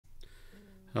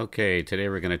Okay, today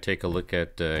we're going to take a look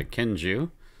at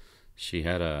Nkengnju. She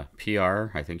had a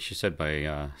PR, I think she said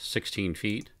by 16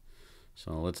 feet.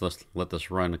 So let's let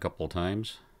this run a couple of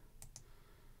times.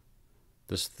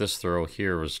 This throw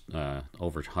here was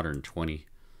over 120.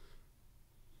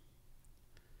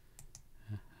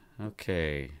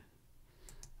 Okay,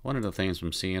 one of the things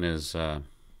I'm seeing is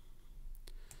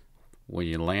when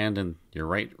you land and you're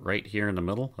right here in the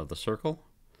middle of the circle,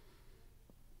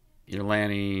 you're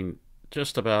landing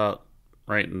just about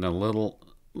right in the little,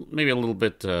 maybe a little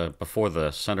bit before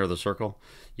the center of the circle.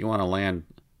 You want to land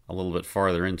a little bit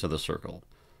farther into the circle.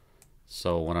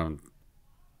 So what I'm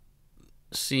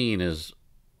seeing is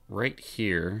right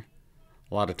here,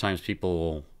 a lot of times people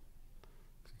will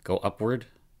go upward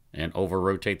and over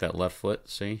rotate that left foot,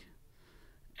 see?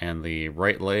 And the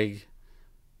right leg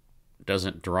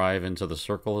doesn't drive into the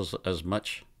circle as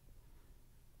much.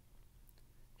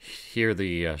 Here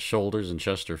the shoulders and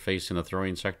chest are facing the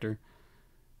throwing sector,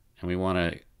 and we want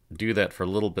to do that for a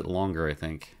little bit longer, I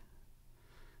think.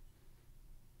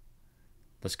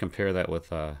 Let's compare that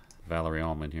with Valerie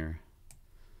Allman here.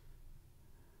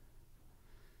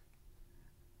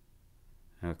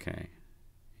 Okay.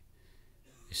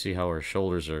 You see how her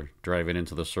shoulders are driving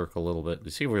into the circle a little bit. You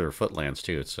see where her foot lands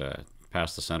too. It's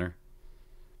past the center.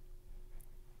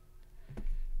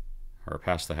 Or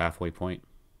past the halfway point.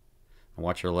 And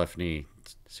watch her left knee.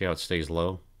 See how it stays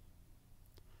low?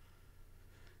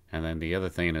 And then the other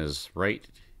thing is right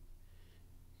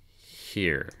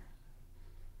here.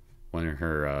 When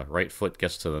her right foot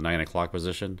gets to the 9 o'clock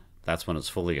position, that's when it's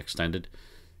fully extended.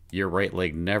 Your right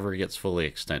leg never gets fully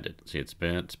extended. See, it's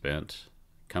bent,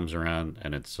 comes around,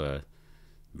 and it's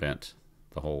bent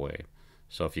the whole way.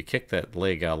 So if you kick that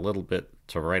leg out a little bit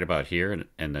to right about here,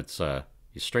 and it's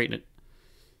you straighten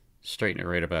it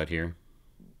right about here.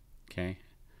 Okay.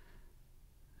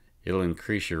 It'll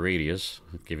increase your radius,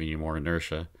 giving you more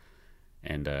inertia,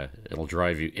 and it'll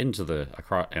drive you into the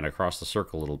across the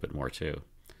circle a little bit more too.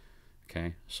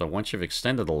 Okay. So once you've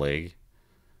extended the leg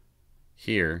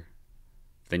here,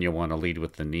 then you'll want to lead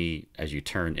with the knee as you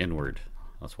turn inward.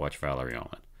 Let's watch Valerie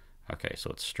Allman. Okay, so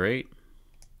it's straight,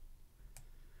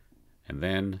 and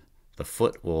then the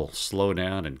foot will slow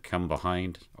down and come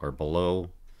behind or below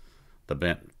the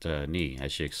bent knee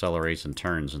as she accelerates and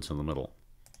turns into the middle.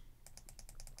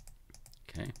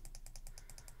 Okay.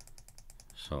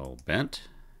 So bent,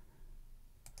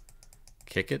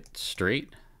 kick it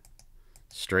straight,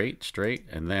 straight,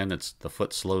 and then the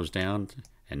foot slows down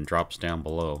and drops down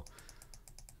below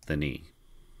the knee.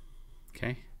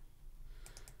 Okay.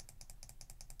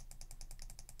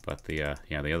 But the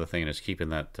other thing is keeping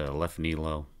that left knee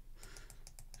low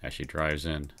as she drives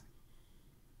in.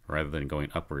 Rather than going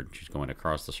upward, she's going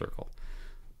across the circle.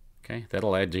 Okay,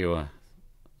 that'll add you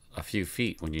a few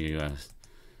feet when you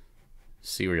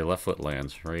see where your left foot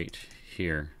lands right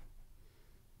here.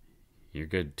 You're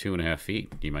good 2.5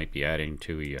 feet. You might be adding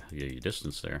to your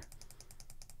distance there.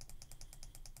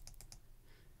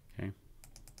 Okay.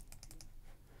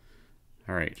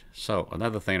 All right. So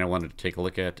another thing I wanted to take a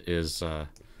look at is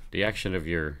the action of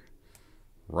your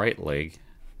right leg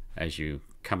as you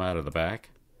come out of the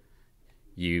back.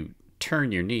 You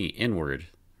turn your knee inward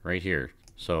right here.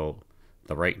 So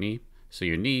the right knee. So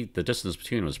your knee, the distance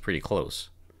between them is pretty close.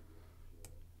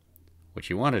 What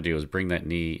you want to do is bring that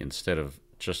knee, instead of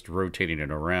just rotating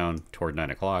it around toward 9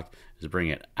 o'clock, is bring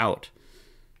it out.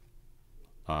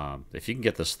 If you can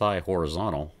get this thigh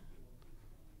horizontal,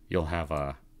 you'll have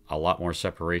a lot more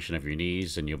separation of your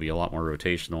knees, and you'll be a lot more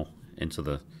rotational into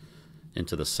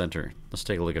the center. Let's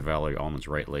take a look at Valerie Allman's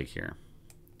right leg here.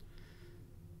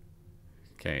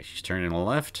 Okay, she's turning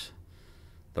left.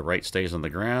 The right stays on the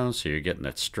ground, so you're getting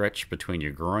that stretch between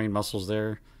your groin muscles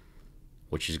there,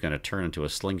 which is going to turn into a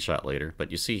slingshot later. But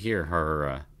you see here,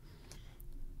 her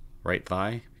right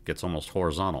thigh gets almost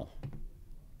horizontal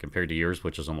compared to yours,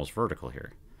 which is almost vertical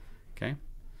here. Okay,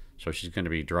 so she's going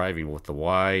to be driving with the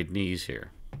wide knees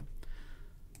here.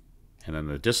 And then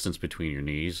the distance between your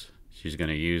knees, she's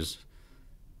going to use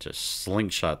to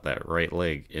slingshot that right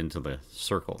leg into the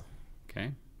circle.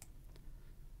 Okay.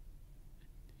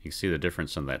 You can see the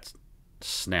difference in that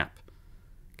snap.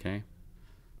 Okay.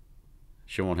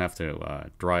 She won't have to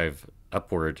drive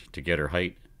upward to get her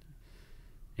height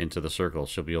into the circle.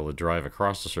 She'll be able to drive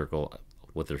across the circle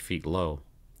with her feet low.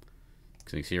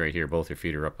 So you can see right here, both her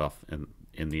feet are up off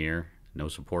in the air, no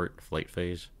support, flight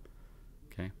phase.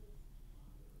 Okay.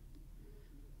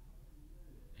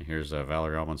 And here's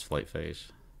Valerie Allman's flight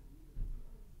phase.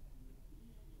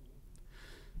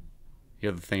 The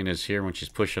other thing is here, when she's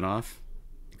pushing off,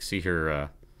 you can see her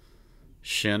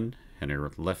shin and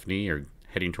her left knee are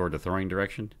heading toward the throwing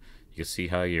direction. You can see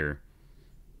how your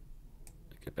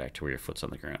get back to where your foot's on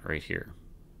the ground, right here.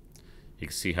 You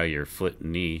can see how your foot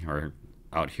and knee are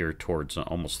out here towards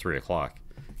almost 3 o'clock.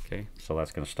 Okay, so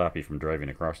that's going to stop you from driving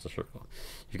across the circle.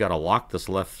 You got to lock this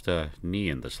left knee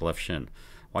in, this left shin.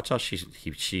 Watch how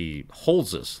she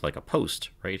holds this like a post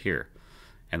right here,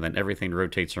 and then everything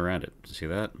rotates around it. See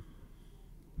that?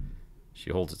 She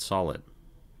holds it solid.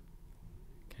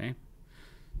 Okay,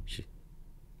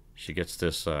 she gets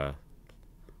this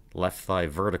left thigh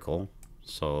vertical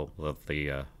so that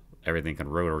the everything can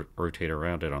rotate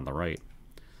around it on the right.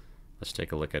 Let's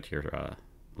take a look at your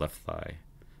left thigh.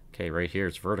 Okay, right here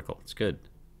it's vertical. It's good.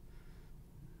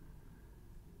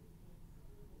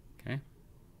 Okay.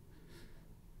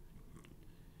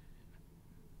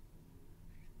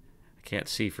 I can't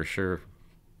see for sure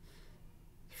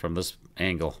from this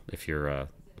angle if your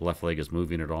left leg is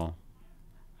moving at all.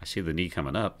 I see the knee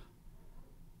coming up.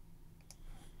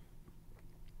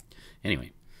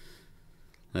 Anyway,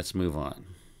 let's move on.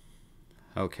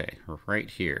 Okay, right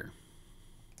here.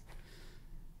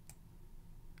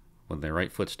 When the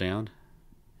right foot's down,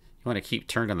 you want to keep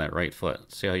turning that right foot.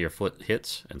 See how your foot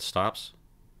hits and stops?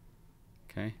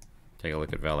 Okay, take a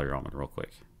look at Valerie Allman real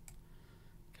quick.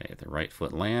 Okay, the right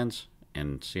foot lands,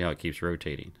 and see how it keeps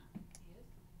rotating.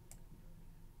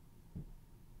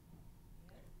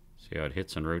 See how it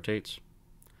hits and rotates?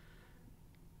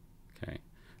 Okay,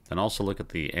 then also look at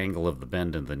the angle of the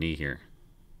bend in the knee here.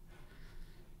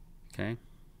 Okay.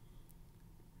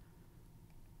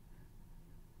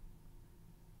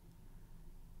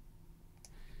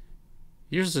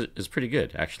 Yours is pretty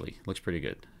good, actually. Looks pretty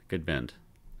good. Good bend.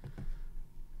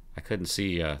 I couldn't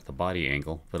see the body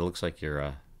angle, but it looks like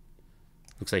you're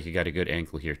looks like you got a good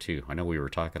angle here too. I know we were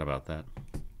talking about that.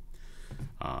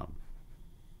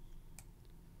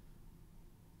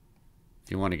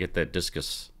 If you want to get that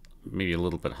discus maybe a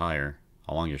little bit higher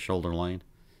along your shoulder line,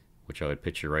 which I would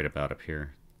picture right about up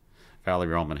here.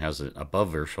 Valerie Allman has it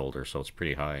above her shoulder, so it's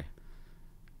pretty high.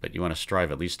 But you want to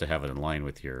strive at least to have it in line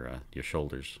with your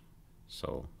shoulders.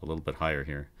 So a little bit higher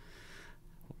here.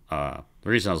 The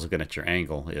reason I was looking at your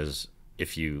angle is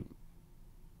if you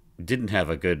didn't have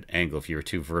a good angle, if you were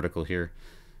too vertical here,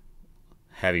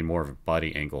 having more of a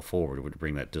body angle forward would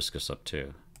bring that discus up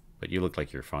too. But you look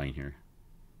like you're fine here.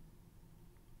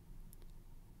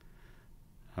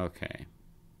 Okay.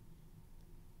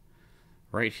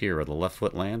 Right here where the left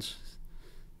foot lands,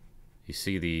 you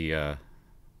see the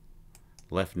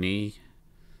left knee,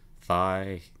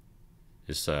 thigh,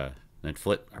 and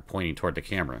foot are pointing toward the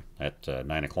camera at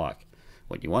 9 o'clock.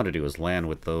 What you want to do is land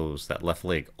with that left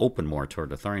leg open more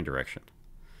toward the throwing direction.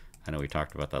 I know we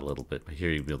talked about that a little bit, but here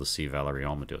you'll be able to see Valerie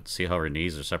Allman do it. See how her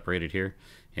knees are separated here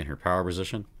in her power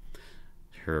position?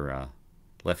 Her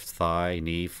left thigh,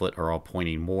 knee, foot are all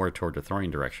pointing more toward the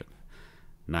throwing direction.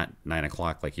 Not 9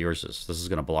 o'clock like yours is. This is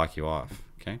going to block you off,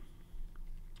 okay?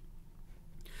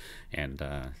 And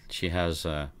she has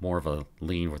more of a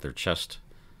lean with her chest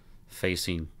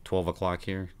facing 12 o'clock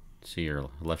here. See your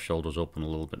left shoulder's open a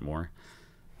little bit more.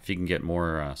 If you can get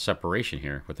more separation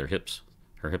here with her hips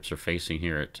are facing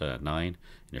here at 9, and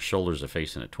your shoulders are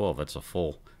facing at 12. That's a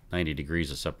full 90 degrees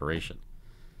of separation.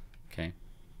 Okay?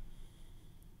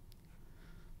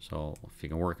 So if you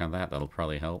can work on that, that'll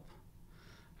probably help.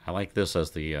 I like this as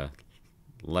the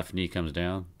left knee comes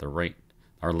down,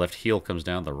 our left heel comes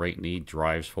down, the right knee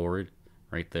drives forward,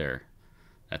 right there.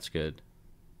 That's good.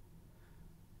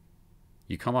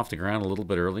 You come off the ground a little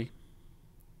bit early.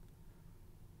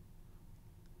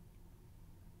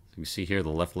 You can see here the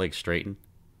left leg straighten.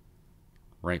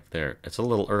 Right there. It's a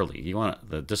little early.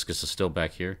 The discus is still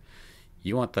back here.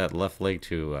 You want that left leg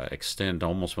to extend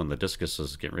almost when the discus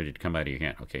is getting ready to come out of your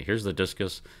hand. Okay, here's the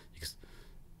discus.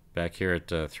 Back here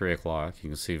at 3 o'clock, you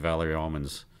can see Valerie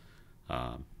Allman's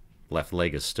left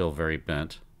leg is still very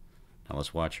bent. Now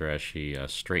let's watch her as she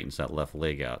straightens that left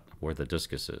leg out where the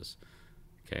discus is.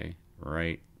 Okay,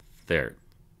 right there.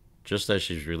 Just as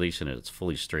she's releasing it, it's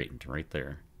fully straightened right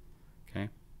there. Okay.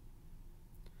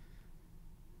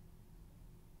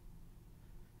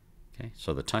 Okay,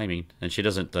 so the timing, and she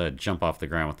doesn't jump off the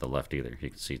ground with the left either. You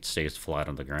can see it stays flat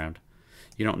on the ground.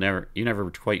 You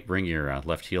never quite bring your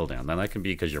left heel down. Now that can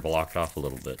be because you're blocked off a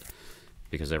little bit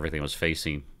because everything was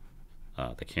facing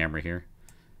the camera here,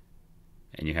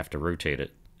 and you have to rotate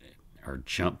it or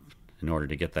jump in order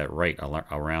to get that right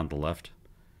around the left.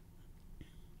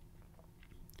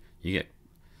 You get,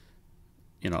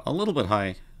 a little bit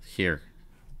high here.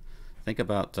 Think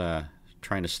about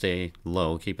trying to stay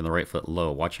low, keeping the right foot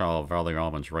low. Watch how Valerie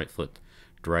Allman's right foot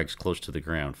drags close to the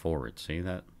ground forward. See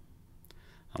that?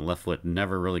 And left foot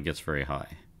never really gets very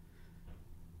high.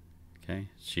 Okay,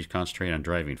 she's concentrating on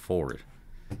driving forward.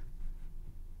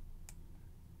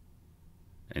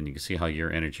 And you can see how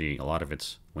your energy, a lot of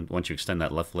it's, once you extend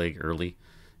that left leg early,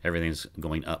 everything's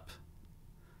going up.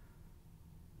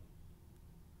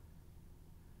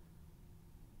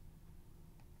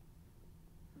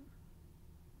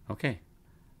 Okay.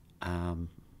 I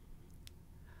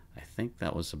think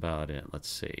that was about it. Let's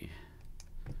see.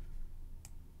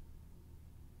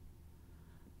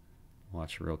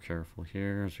 Watch real careful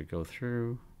here as we go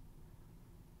through.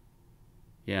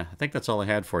 Yeah, I think that's all I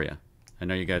had for you. I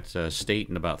know you got state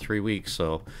in about 3 weeks,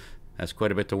 so that's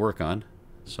quite a bit to work on.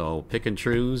 So pick and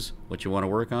choose what you want to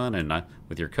work on and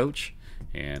with your coach.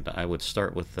 And I would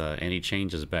start with any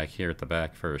changes back here at the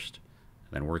back first,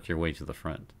 and then work your way to the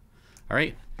front. All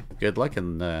right, good luck,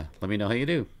 and let me know how you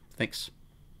do. Thanks.